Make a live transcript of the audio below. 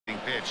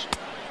pitch.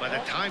 By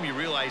the time you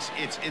realize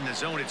it's in the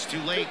zone, it's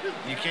too late.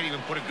 You can't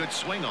even put a good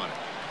swing on it.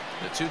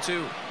 The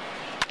 2-2.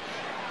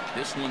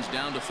 This one's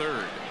down to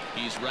third.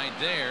 He's right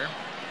there.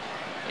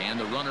 And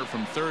the runner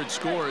from third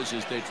scores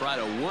as they try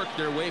to work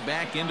their way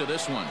back into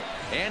this one.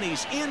 And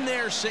he's in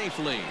there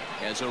safely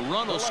as a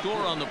run will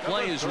score on the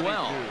play as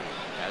well.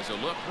 As a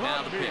look,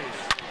 now the pitch.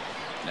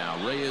 Now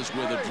Reyes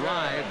with a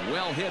drive,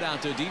 well hit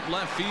out to deep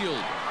left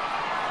field.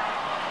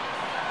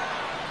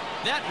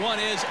 That one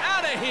is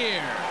out of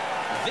here.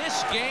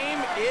 This game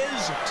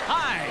is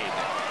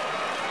tied.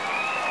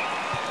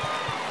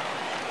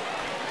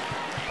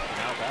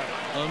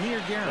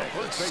 Amir Garrett,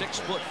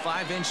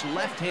 6'5"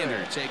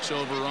 left-hander, takes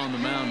over on the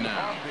mound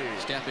now.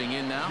 Stepping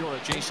in now,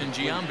 Jason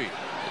Giambi,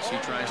 as he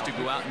tries to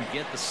go out and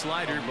get the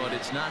slider, but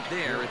it's not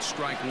there. It's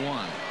strike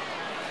one.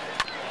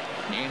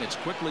 And it's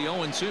quickly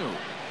 0-2.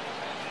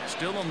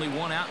 Still only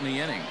one out in the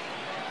inning.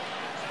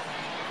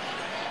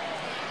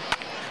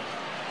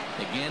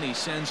 Again, he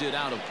sends it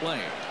out of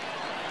play.